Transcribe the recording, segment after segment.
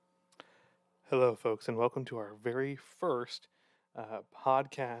Hello, folks, and welcome to our very first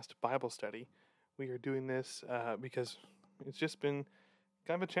podcast Bible study. We are doing this because it's just been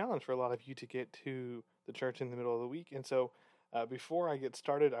kind of a challenge for a lot of you to get to the church in the middle of the week. And so, before I get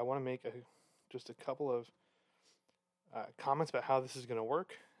started, I want to make just a couple of comments about how this is going to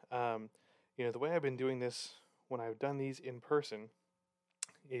work. Um, the way I've been doing this when I've done these in person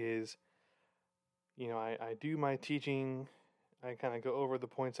is, I do my teaching. I kind of go over the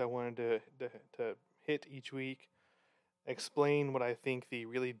points I wanted to hit each week, explain what I think the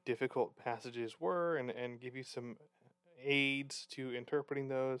really difficult passages were, and give you some aids to interpreting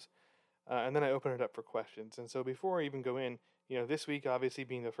those. And then I open it up for questions. And so before I even go in, this week obviously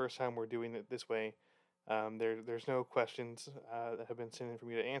being the first time we're doing it this way, there's no questions that have been sent in for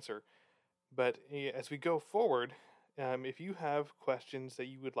me to answer. But as we go forward, if you have questions that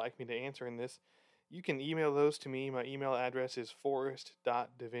you would like me to answer in this, you can email those to me. My email address is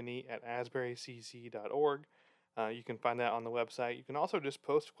forrest.deviney@asburycc.org. You can find that on the website. You can also just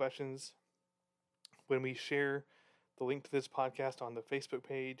post questions when we share the link to this podcast on the Facebook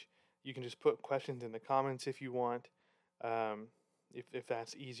page. You can just put questions in the comments if you want, if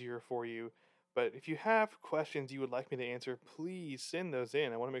that's easier for you. But if you have questions you would like me to answer, please send those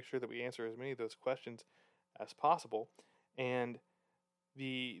in. I want to make sure that we answer as many of those questions as possible. And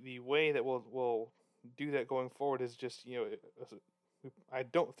the way that we'll do that going forward is just I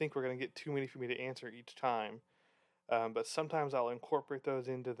don't think we're going to get too many for me to answer each time. But sometimes I'll incorporate those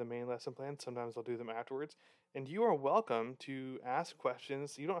into the main lesson plan. Sometimes I'll do them afterwards. And you are welcome to ask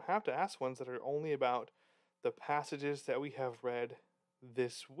questions. You don't have to ask ones that are only about the passages that we have read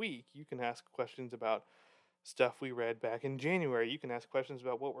this week. You can ask questions about stuff we read back in January. You can ask questions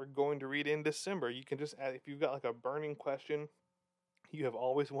about what we're going to read in December. You can just add, if you've got like a burning question you have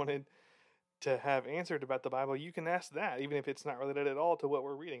always wanted to have answered about the Bible, you can ask that, even if it's not related at all to what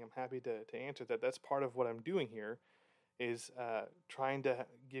we're reading. I'm happy to answer that. That's part of what I'm doing here, is trying to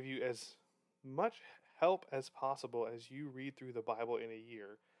give you as much help as possible as you read through the Bible in a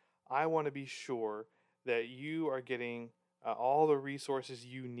year. I want to be sure that you are getting all the resources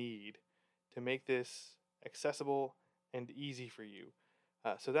you need to make this accessible and easy for you.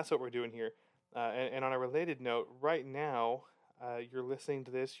 So that's what we're doing here. And on a related note, right now, you're listening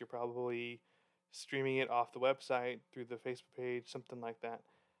to this, you're probably streaming it off the website, through the Facebook page, something like that.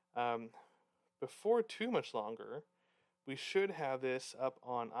 Before too much longer, we should have this up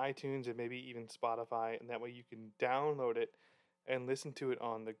on iTunes and maybe even Spotify, and that way you can download it and listen to it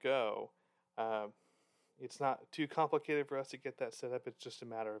on the go. It's not too complicated for us to get that set up. It's just a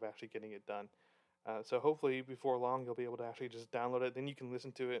matter of actually getting it done. So hopefully before long you'll be able to actually just download it. Then you can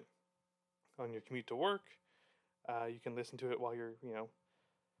listen to it on your commute to work. You can listen to it while you're,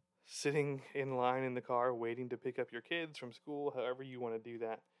 sitting in line in the car waiting to pick up your kids from school. However you want to do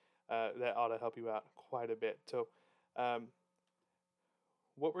that, that ought to help you out quite a bit. So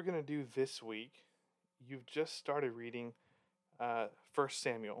what we're going to do this week, you've just started reading 1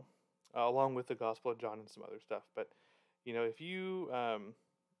 Samuel, along with the Gospel of John and some other stuff. But if you're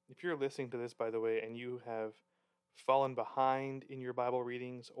listening to this, by the way, and you have fallen behind in your Bible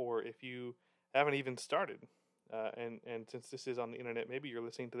readings, or if you haven't even started, and since this is on the internet, maybe you're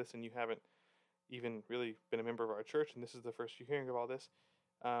listening to this and you haven't even really been a member of our church, and this is the first you're hearing of all this.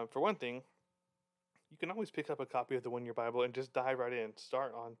 For one thing, you can always pick up a copy of the One Year Bible and just dive right in.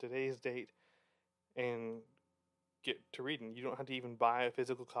 Start on today's date and get to reading. You don't have to even buy a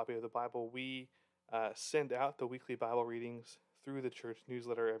physical copy of the Bible. We send out the weekly Bible readings through the church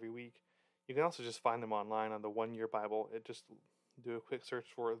newsletter every week. You can also just find them online on the One Year Bible. Just do a quick search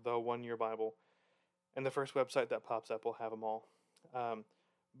for the One Year Bible, and the first website that pops up will have them all.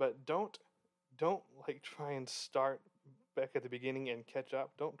 But don't like try and start back at the beginning and catch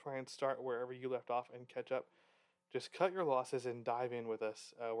up. Don't try and start wherever you left off and catch up. Just cut your losses and dive in with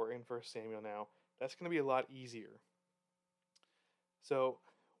us. We're in 1 Samuel now. That's going to be a lot easier. So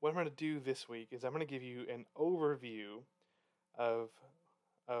what I'm going to do this week is I'm going to give you an overview of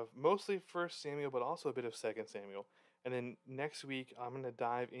mostly 1 Samuel, but also a bit of 2 Samuel. And then next week, I'm going to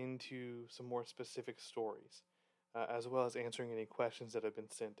dive into some more specific stories, as well as answering any questions that have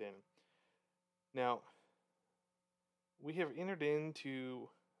been sent in. Now, we have entered into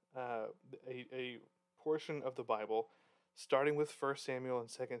a portion of the Bible, starting with 1 Samuel and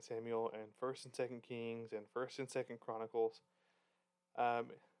 2 Samuel, and 1 and 2 Kings, and 1 and 2 Chronicles.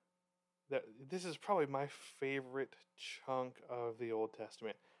 This is probably my favorite chunk of the Old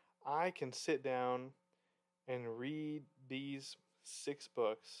Testament. I can sit down and read these 6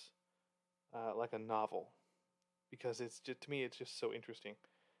 books like a novel, because it's just, to me, it's just so interesting,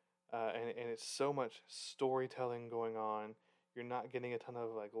 and it's so much storytelling going on. You're not getting a ton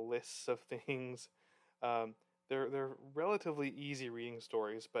of like lists of things. Um, they're relatively easy reading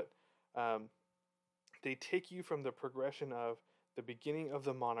stories, but um, they take you from the progression of the beginning of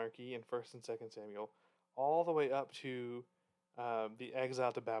the monarchy in First and Second Samuel, all the way up to the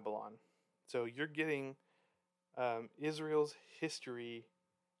exile to Babylon. So you're getting Israel's history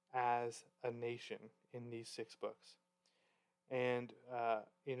as a nation in these 6 books. And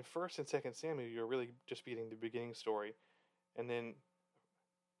in First and Second Samuel, you're really just getting the beginning story, and then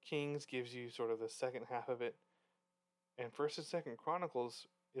Kings gives you sort of the second half of it, and First and Second Chronicles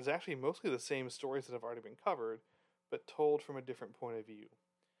is actually mostly the same stories that have already been covered, but told from a different point of view.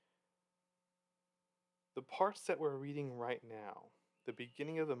 The parts that we're reading right now, the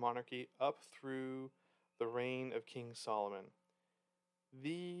beginning of the monarchy up through the reign of King Solomon,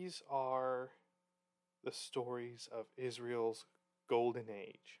 these are the stories of Israel's golden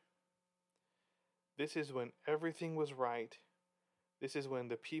age. This is when everything was right. This is when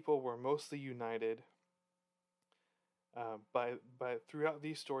the people were mostly united. By throughout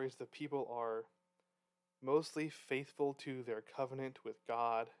these stories, the people are mostly faithful to their covenant with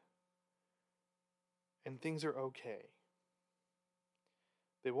God, and things are okay.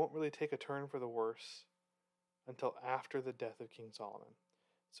 They won't really take a turn for the worse until after the death of King Solomon.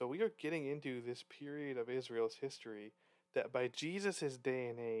 So we are getting into this period of Israel's history that by Jesus' day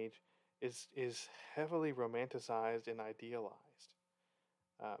and age is heavily romanticized and idealized.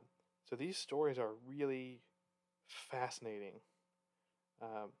 So these stories are really fascinating.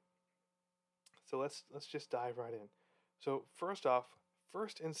 So let's just dive right in. So first off,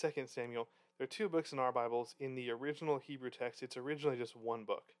 First and Second Samuel, there are 2 books in our Bibles. In the original Hebrew text, it's originally just 1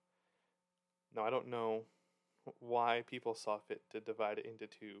 book. Now I don't know why people saw fit to divide it into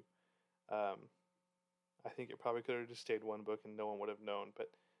 2. I think it probably could have just stayed 1 book and no one would have known. But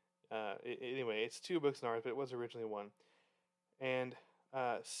anyway, it's 2 books in ours, but it was originally 1. And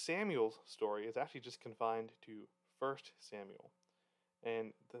Samuel's story is actually just confined to First Samuel.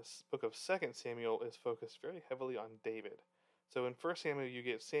 And this book of Second Samuel is focused very heavily on David. So in First Samuel, you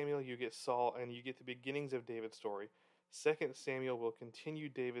get Samuel, you get Saul, and you get the beginnings of David's story. Second Samuel will continue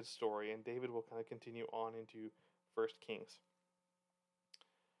David's story, and David will kind of continue on into First Kings.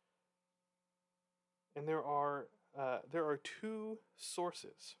 And there are 2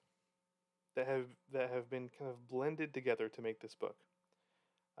 sources that have been kind of blended together to make this book.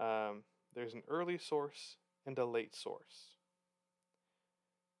 There's an early source and a late source.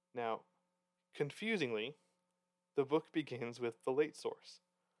 Now, confusingly, the book begins with the late source.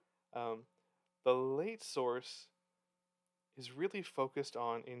 The late source is really focused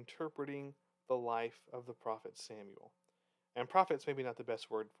on interpreting the life of the prophet Samuel. And prophet's maybe not the best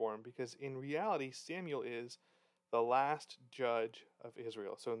word for him, because in reality, Samuel is the last judge of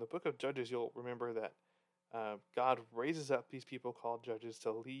Israel. So in the book of Judges, you'll remember that God raises up these people called judges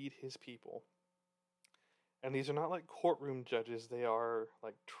to lead his people. And these are not like courtroom judges, they are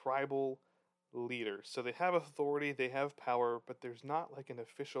like tribal leaders. So they have authority, they have power, but there's not like an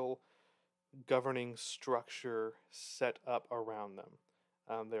official governing structure set up around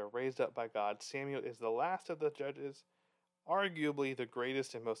them. They're raised up by God. Samuel is the last of the judges, arguably the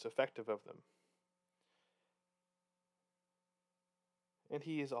greatest and most effective of them. And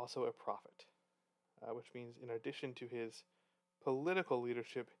he is also a prophet, which means in addition to his political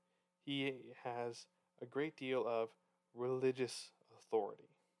leadership, he has a great deal of religious authority.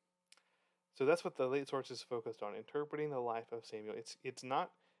 So that's what the late source is focused on, interpreting the life of Samuel.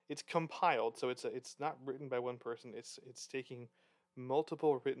 It's compiled, so it's not written by one person. It's taking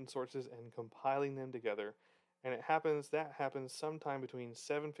multiple written sources and compiling them together. And that happens sometime between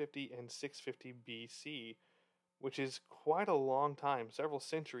 750 and 650 BC, which is quite a long time, several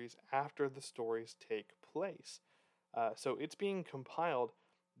centuries after the stories take place. So it's being compiled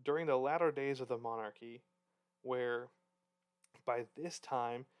during the latter days of the monarchy, where by this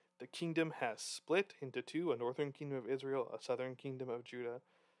time the kingdom has split into 2, a northern kingdom of Israel, a southern kingdom of Judah.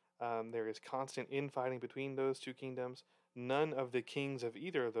 There is constant infighting between those 2 kingdoms. None of the kings of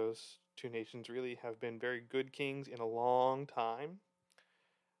either of those 2 nations really have been very good kings in a long time.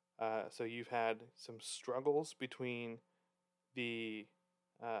 So you've had some struggles between the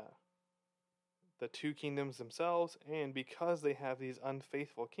 2 kingdoms themselves, and because they have these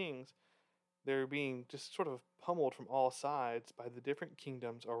unfaithful kings, they're being just sort of pummeled from all sides by the different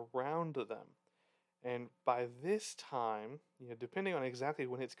kingdoms around them. And by this time, depending on exactly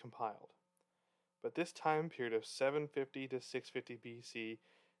when it's compiled, but this time period of 750 to 650 BC,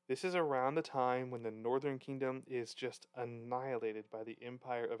 this is around the time when the northern kingdom is just annihilated by the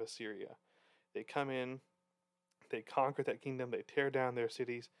empire of Assyria. They come in, they conquer that kingdom, they tear down their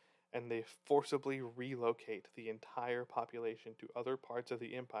cities, and they forcibly relocate the entire population to other parts of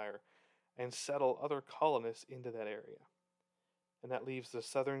the empire and settle other colonists into that area. And that leaves the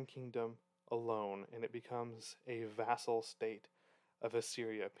southern kingdom alone, and it becomes a vassal state of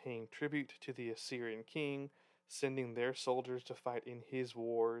Assyria, paying tribute to the Assyrian king, sending their soldiers to fight in his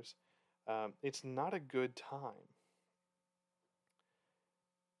wars. It's not a good time.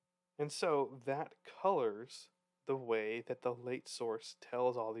 And so that colors the way that the late source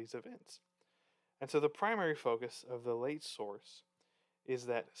tells all these events. And so the primary focus of the late source is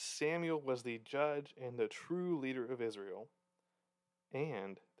that Samuel was the judge and the true leader of Israel,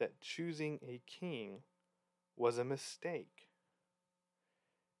 and that choosing a king was a mistake.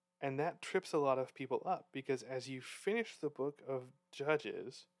 And that trips a lot of people up, because as you finish the book of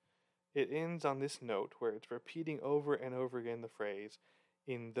Judges, it ends on this note where it's repeating over and over again the phrase,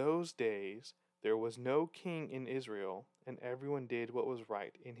 "In those days there was no king in Israel, and everyone did what was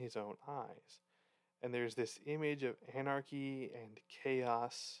right in his own eyes." And there's this image of anarchy and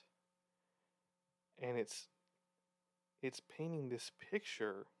chaos, and it's painting this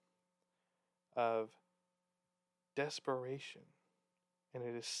picture of desperation. And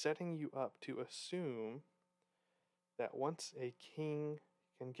it is setting you up to assume that once a king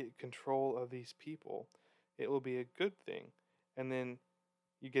can get control of these people, it will be a good thing. And then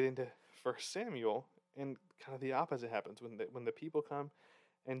you get into 1 Samuel, and kind of the opposite happens. When the people come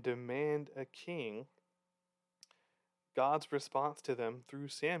and demand a king, God's response to them through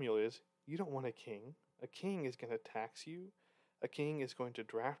Samuel is, you don't want a king. A king is going to tax you. A king is going to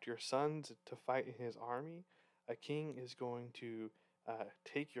draft your sons to fight in his army. A king is going to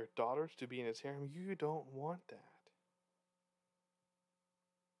take your daughters to be in his harem. You don't want that.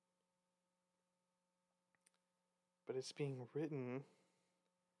 But it's being written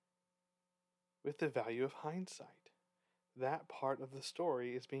with the value of hindsight. That part of the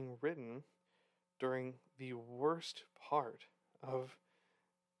story is being written during the worst part of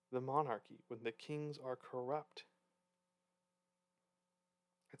the monarchy, when the kings are corrupt.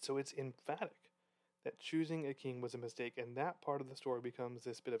 And so it's emphatic that choosing a king was a mistake, and that part of the story becomes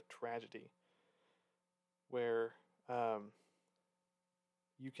this bit of tragedy where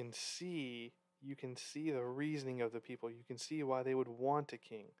you can see the reasoning of the people. You can see why they would want a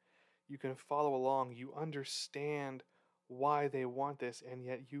king. You can follow along. You understand why they want this, and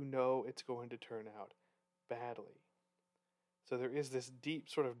yet you know it's going to turn out badly. So there is this deep,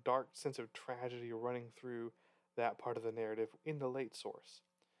 sort of dark sense of tragedy running through that part of the narrative in the late source.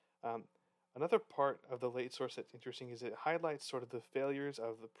 Another part of the late source that's interesting is it highlights sort of the failures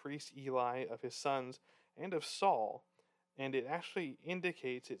of the priest Eli, of his sons, and of Saul. And it actually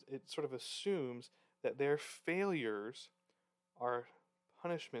indicates, it sort of assumes that their failures are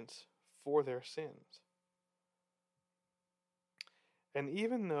punishments for their sins. And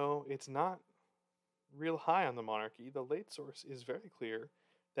even though it's not real high on the monarchy, the late source is very clear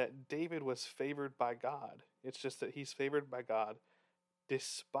that David was favored by God. It's just that he's favored by God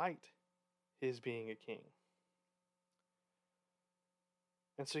despite his being a king.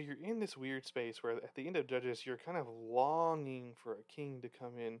 And so you're in this weird space where at the end of Judges, you're kind of longing for a king to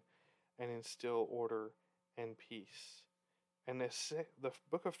come in and instill order and peace. And the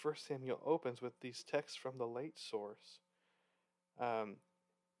book of 1 Samuel opens with these texts from the late source.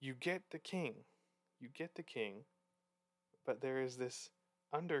 You get the king, but there is this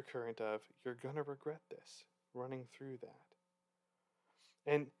undercurrent of, you're going to regret this, running through that.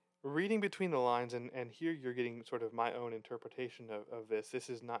 And reading between the lines, and here you're getting sort of my own interpretation of this. This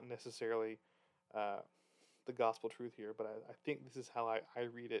is not necessarily the gospel truth here, but I think this is how I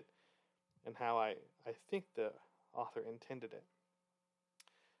read it and how I think the author intended it.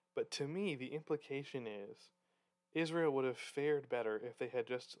 But to me, the implication is Israel would have fared better if they had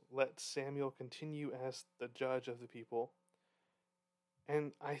just let Samuel continue as the judge of the people.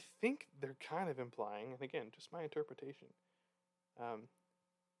 And I think they're kind of implying, and again, just my interpretation,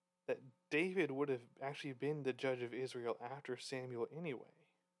 that David would have actually been the judge of Israel after Samuel anyway.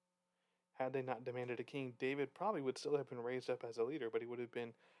 Had they not demanded a king, David probably would still have been raised up as a leader, but he would have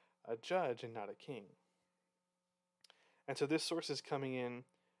been a judge and not a king. And so this source is coming in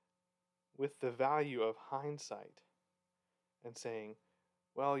with the value of hindsight and saying,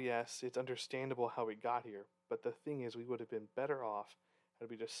 well, yes, it's understandable how we got here, but the thing is, we would have been better off had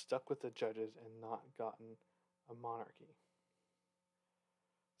we just stuck with the judges and not gotten a monarchy.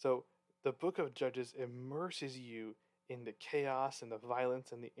 So the book of Judges immerses you in the chaos and the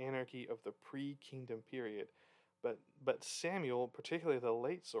violence and the anarchy of the pre-kingdom period. But Samuel, particularly the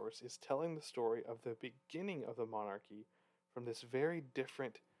late source, is telling the story of the beginning of the monarchy from this very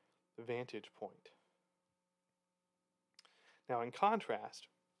different vantage point. Now, in contrast,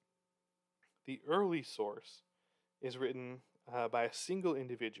 The early source is written by a single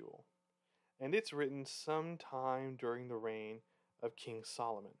individual, and it's written sometime during the reign of King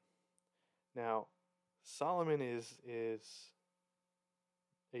Solomon. Now, Solomon is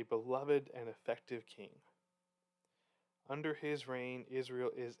a beloved and effective king. Under his reign,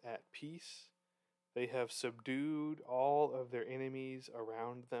 Israel is at peace. They have subdued all of their enemies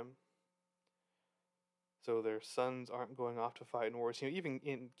around them. So their sons aren't going off to fight in wars. Even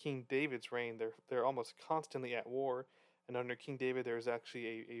in King David's reign, they're almost constantly at war. And under King David, there's actually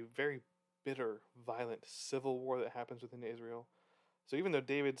a very bitter, violent civil war that happens within Israel. So even though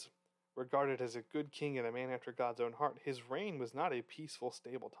David's regarded as a good king and a man after God's own heart, his reign was not a peaceful,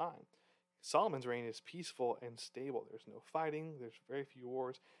 stable time. Solomon's reign is peaceful and stable. There's no fighting. There's very few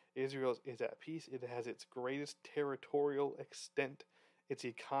wars. Israel is at peace. It has its greatest territorial extent. Its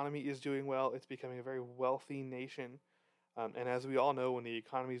economy is doing well. It's becoming a very wealthy nation. And as we all know, when the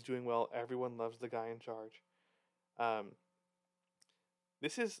economy is doing well, everyone loves the guy in charge.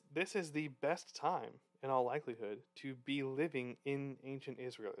 This is the best time, in all likelihood, to be living in ancient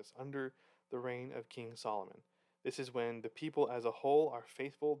Israel. It's under the reign of King Solomon. This is when the people as a whole are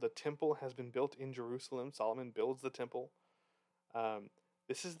faithful. The temple has been built in Jerusalem. Solomon builds the temple.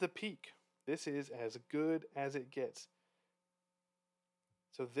 This is the peak. This is as good as it gets.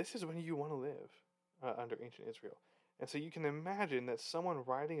 So this is when you want to live under ancient Israel. And so you can imagine that someone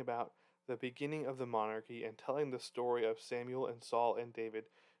writing about the beginning of the monarchy and telling the story of Samuel and Saul and David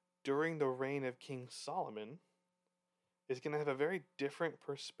during the reign of King Solomon is going to have a very different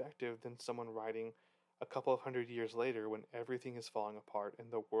perspective than someone writing a couple of hundred years later when everything is falling apart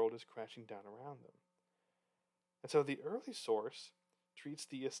and the world is crashing down around them. And so the early source treats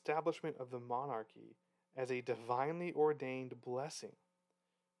the establishment of the monarchy as a divinely ordained blessing.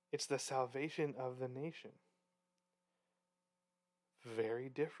 It's the salvation of the nation. Very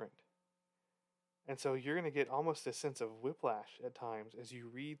different. And so you're going to get almost a sense of whiplash at times as you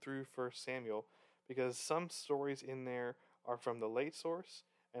read through 1 Samuel, because some stories in there are from the late source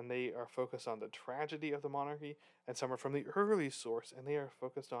and they are focused on the tragedy of the monarchy, and some are from the early source and they are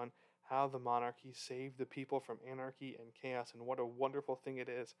focused on how the monarchy saved the people from anarchy and chaos, and what a wonderful thing it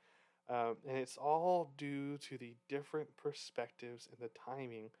is. And it's all due to the different perspectives and the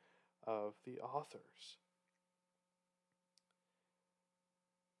timing of the authors,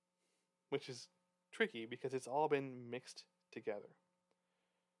 which is tricky because it's all been mixed together.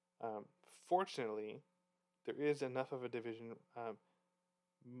 Fortunately, there is enough of a division.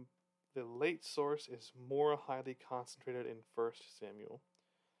 The late source is more highly concentrated in 1 Samuel.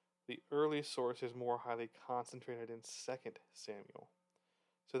 The early source is more highly concentrated in 2 Samuel.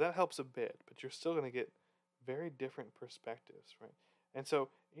 So that helps a bit, but you're still going to get very different perspectives, right? And so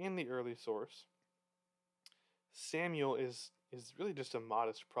in the early source, Samuel is really just a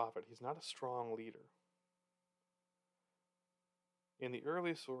modest prophet. He's not a strong leader. In the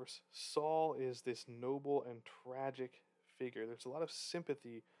early source, Saul is this noble and tragic figure. There's a lot of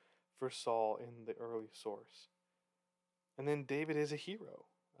sympathy for Saul in the early source. And then David is a hero.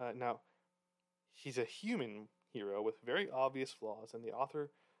 Now, he's a human hero with very obvious flaws, and the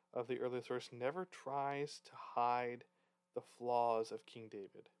author of the early source never tries to hide the flaws of King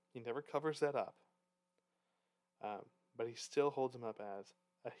David. He never covers that up. But he still holds him up as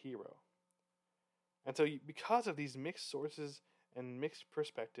a hero. And so because of these mixed sources and mixed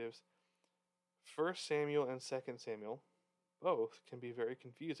perspectives, 1 Samuel and 2 Samuel both can be very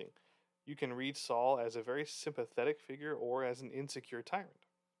confusing. You can read Saul as a very sympathetic figure or as an insecure tyrant.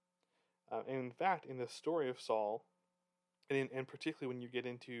 And in fact, in the story of Saul, and particularly when you get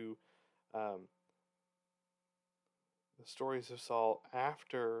into the stories of Saul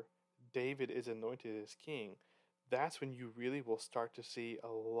after David is anointed as king, that's when you really will start to see a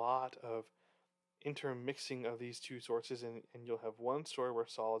lot of intermixing of these two sources, and you'll have one story where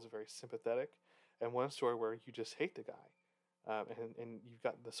Saul is very sympathetic and one story where you just hate the guy. And you've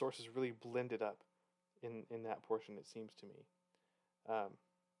got the sources really blended up in that portion, it seems to me.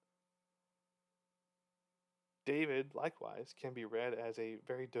 David, likewise, can be read as a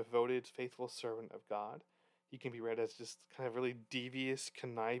very devoted, faithful servant of God. He can be read as just kind of really devious,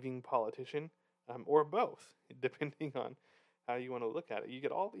 conniving politician, or both, depending on how you want to look at it. You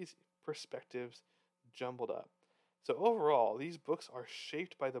get all these perspectives jumbled up. So overall, these books are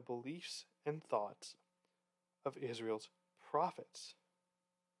shaped by the beliefs and thoughts of Israel's prophets.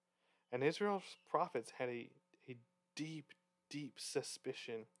 And Israel's prophets had a deep, deep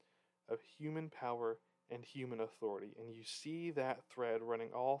suspicion of human power and human authority. And you see that thread running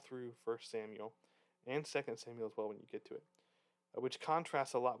all through 1 Samuel and 2 Samuel as well when you get to it, which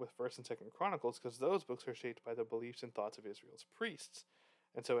contrasts a lot with 1st and 2nd Chronicles, because those books are shaped by the beliefs and thoughts of Israel's priests.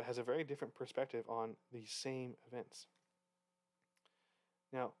 And so it has a very different perspective on these same events.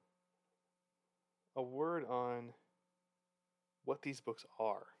 Now, a word on what these books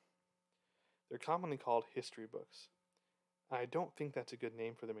are. They're commonly called history books. I don't think that's a good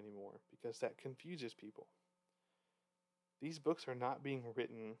name for them anymore because that confuses people. These books are not being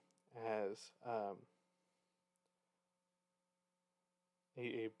written as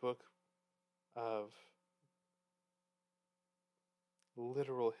a book of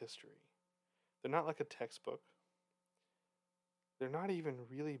literal history. They're not like a textbook. They're not even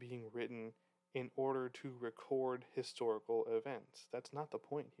really being written in order to record historical events. That's not the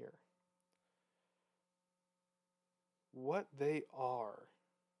point here. What they are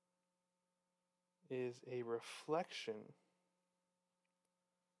is a reflection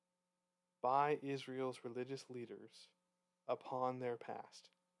by Israel's religious leaders upon their past.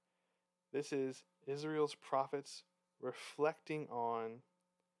 This is Israel's prophets reflecting on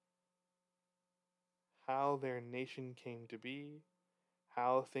how their nation came to be,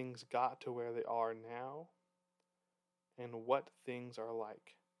 how things got to where they are now, and what things are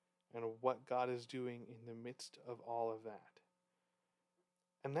like, and what God is doing in the midst of all of that.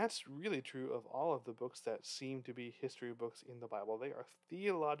 And that's really true of all of the books that seem to be history books in the Bible. They are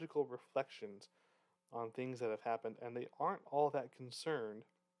theological reflections on things that have happened, and they aren't all that concerned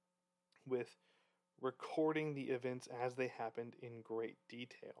with recording the events as they happened in great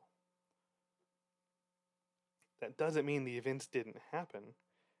detail. That doesn't mean the events didn't happen.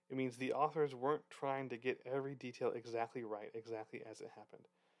 It means the authors weren't trying to get every detail exactly right, exactly as it happened.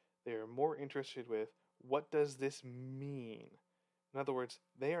 They are more interested with, what does this mean? In other words,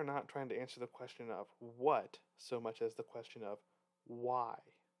 they are not trying to answer the question of what so much as the question of why.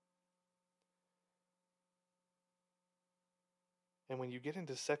 And when you get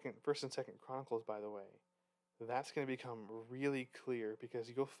into First and Second Chronicles, by the way, that's going to become really clear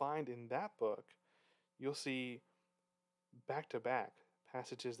because you'll find in that book, you'll see back-to-back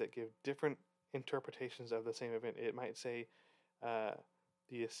passages that give different interpretations of the same event. It might say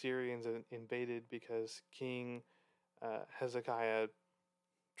the Assyrians invaded because King Hezekiah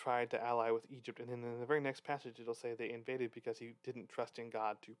tried to ally with Egypt, and then in the very next passage it'll say they invaded because he didn't trust in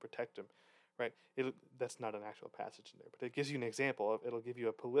God to protect him, right? That's not an actual passage in there, but it gives you an example of, it'll give you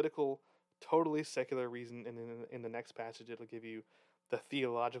a political, totally secular reason, and then in the next passage it'll give you the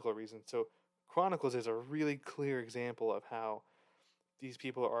theological reason. So Chronicles is a really clear example of how these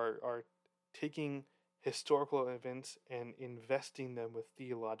people are taking historical events and investing them with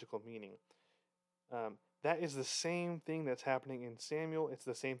theological meaning. That is the same thing that's happening in Samuel. It's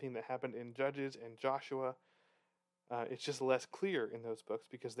the same thing that happened in Judges and Joshua. It's just less clear in those books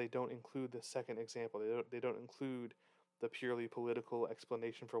because they don't include the second example. They don't include the purely political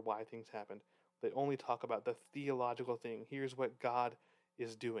explanation for why things happened. They only talk about the theological thing. Here's what God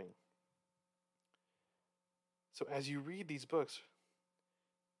is doing. So as you read these books,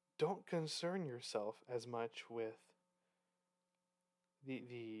 don't concern yourself as much with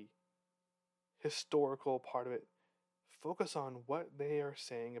the historical part of it. Focus on what they are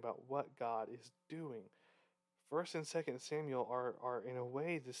saying about what God is doing. First and Second Samuel are in a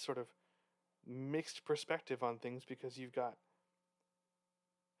way this sort of mixed perspective on things because you've got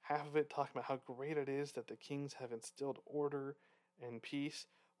half of it talking about how great it is that the kings have instilled order and peace,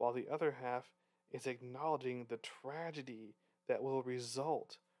 while the other half is acknowledging the tragedy that will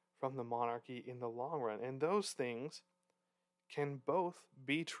result from the monarchy in the long run. And those things can both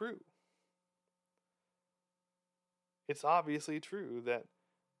be true. It's obviously true that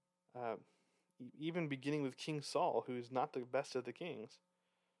even beginning with King Saul, who is not the best of the kings,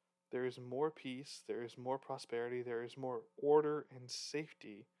 there is more peace, there is more prosperity, there is more order and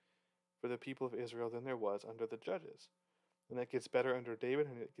safety for the people of Israel than there was under the judges. And that gets better under David,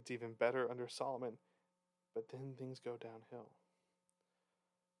 and it gets even better under Solomon. But then things go downhill.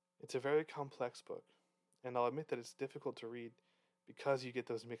 It's a very complex book, and I'll admit that it's difficult to read because you get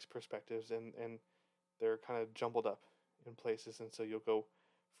those mixed perspectives, and they're kind of jumbled up in places, and so you'll go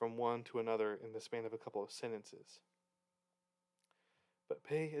from one to another in the span of a couple of sentences. But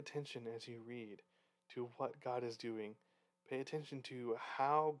pay attention as you read to what God is doing. Pay attention to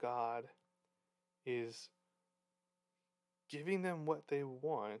how God is giving them what they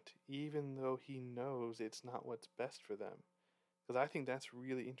want, even though He knows it's not what's best for them. Because I think that's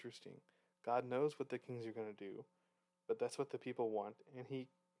really interesting. God knows what the kings are going to do, but that's what the people want, and He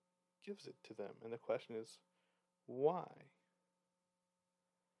gives it to them. And the question is, why?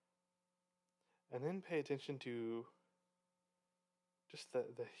 And then pay attention to just the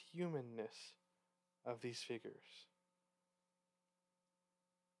humanness of these figures.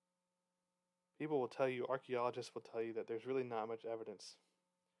 People will tell you, archaeologists will tell you, that there's really not much evidence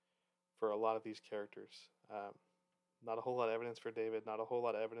for a lot of these characters. Not a whole lot of evidence for David, not a whole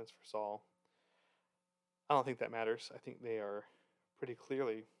lot of evidence for Saul. I don't think that matters. I think they are pretty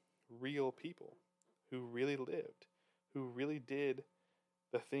clearly real people who really lived, who really did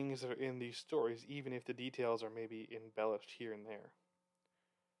the things that are in these stories, even if the details are maybe embellished here and there.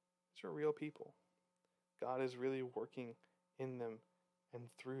 These are real people. God is really working in them and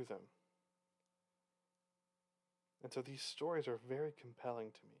through them. And so these stories are very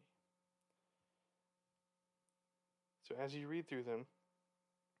compelling to me. So as you read through them,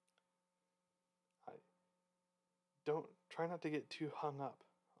 don't try not to get too hung up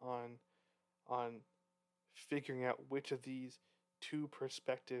on figuring out which of these two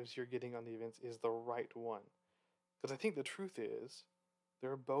perspectives you're getting on the events is the right one. Because I think the truth is,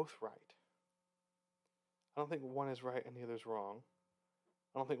 they're both right. I don't think one is right and the other is wrong.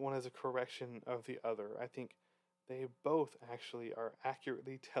 I don't think one is a correction of the other. I think they both actually are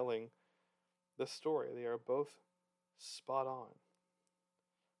accurately telling the story. They are both spot on.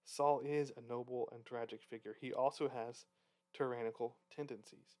 Saul is a noble and tragic figure. He also has tyrannical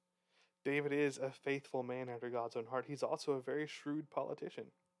tendencies. David is a faithful man after God's own heart. He's also a very shrewd politician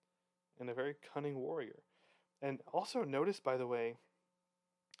and a very cunning warrior. And also notice, by the way,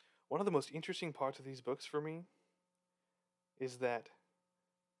 one of the most interesting parts of these books for me is that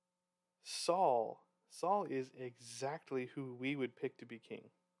Saul is exactly who we would pick to be king.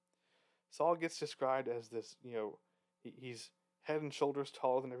 Saul gets described as this, he's head and shoulders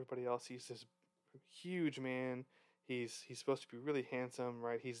taller than everybody else. He's this huge man. He's supposed to be really handsome,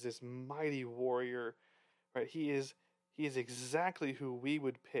 right? He's this mighty warrior, right? He is exactly who we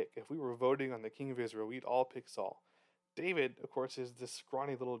would pick. If we were voting on the king of Israel, we'd all pick Saul. David, of course, is this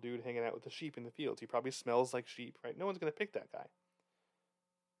scrawny little dude hanging out with the sheep in the fields. He probably smells like sheep, right? No one's going to pick that guy.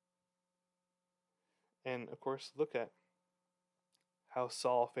 And, of course, look at how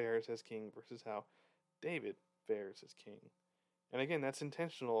Saul fares as king versus how David fares as king. And again, that's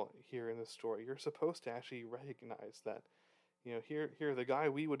intentional here in the story. You're supposed to actually recognize that, here the guy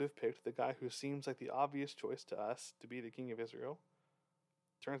we would have picked, the guy who seems like the obvious choice to us to be the king of Israel,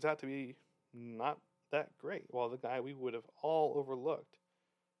 turns out to be not that great, while the guy we would have all overlooked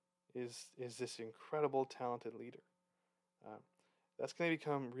is this incredible, talented leader. That's going to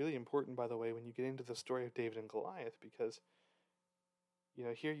become really important, by the way, when you get into the story of David and Goliath, because,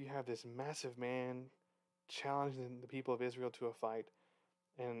 here you have this massive man challenging the people of Israel to a fight,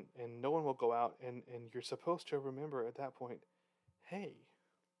 and no one will go out, and you're supposed to remember at that point, hey,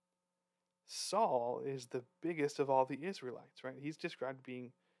 Saul is the biggest of all the Israelites, right? He's described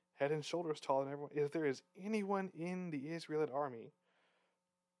being head and shoulders taller than everyone. If there is anyone in the Israelite army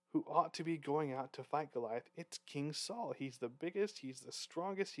who ought to be going out to fight Goliath, it's King Saul. He's the biggest, he's the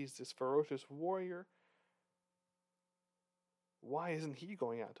strongest, he's this ferocious warrior. Why isn't he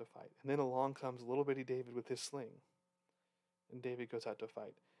going out to fight? And then along comes little bitty David with his sling. And David goes out to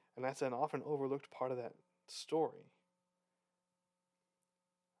fight. And that's an often overlooked part of that story.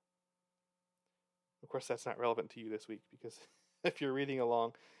 Of course, that's not relevant to you this week, because if you're reading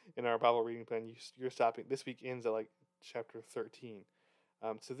along in our Bible reading plan, you're stopping. This week ends at chapter 13.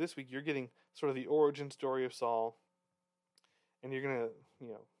 So this week you're getting sort of the origin story of Saul, and you're going to,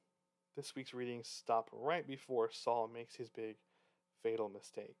 this week's readings stop right before Saul makes his big fatal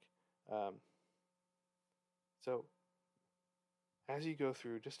mistake. So as you go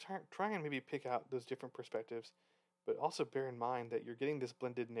through, just try and maybe pick out those different perspectives, but also bear in mind that you're getting this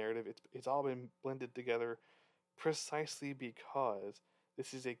blended narrative. It's all been blended together precisely because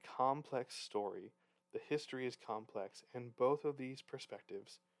this is a complex story. The history is complex, and both of these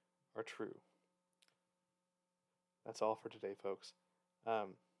perspectives are true. That's all for today, folks. I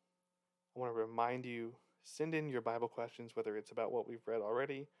want to remind you, send in your Bible questions, whether it's about what we've read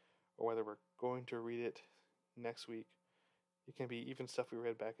already or whether we're going to read it next week. It can be even stuff we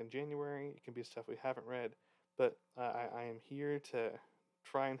read back in January. It can be stuff we haven't read. But I am here to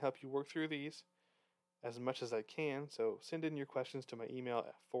try and help you work through these as much as I can. So send in your questions to my email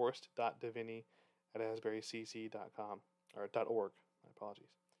at forrest.deviney@asburycc.com, or .org. My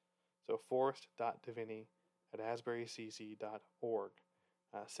apologies. So forrest.deviney@asburycc.org.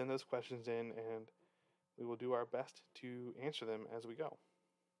 Send those questions in, and we will do our best to answer them as we go.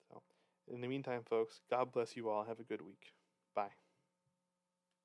 So, in the meantime, folks, God bless you all. Have a good week. Bye.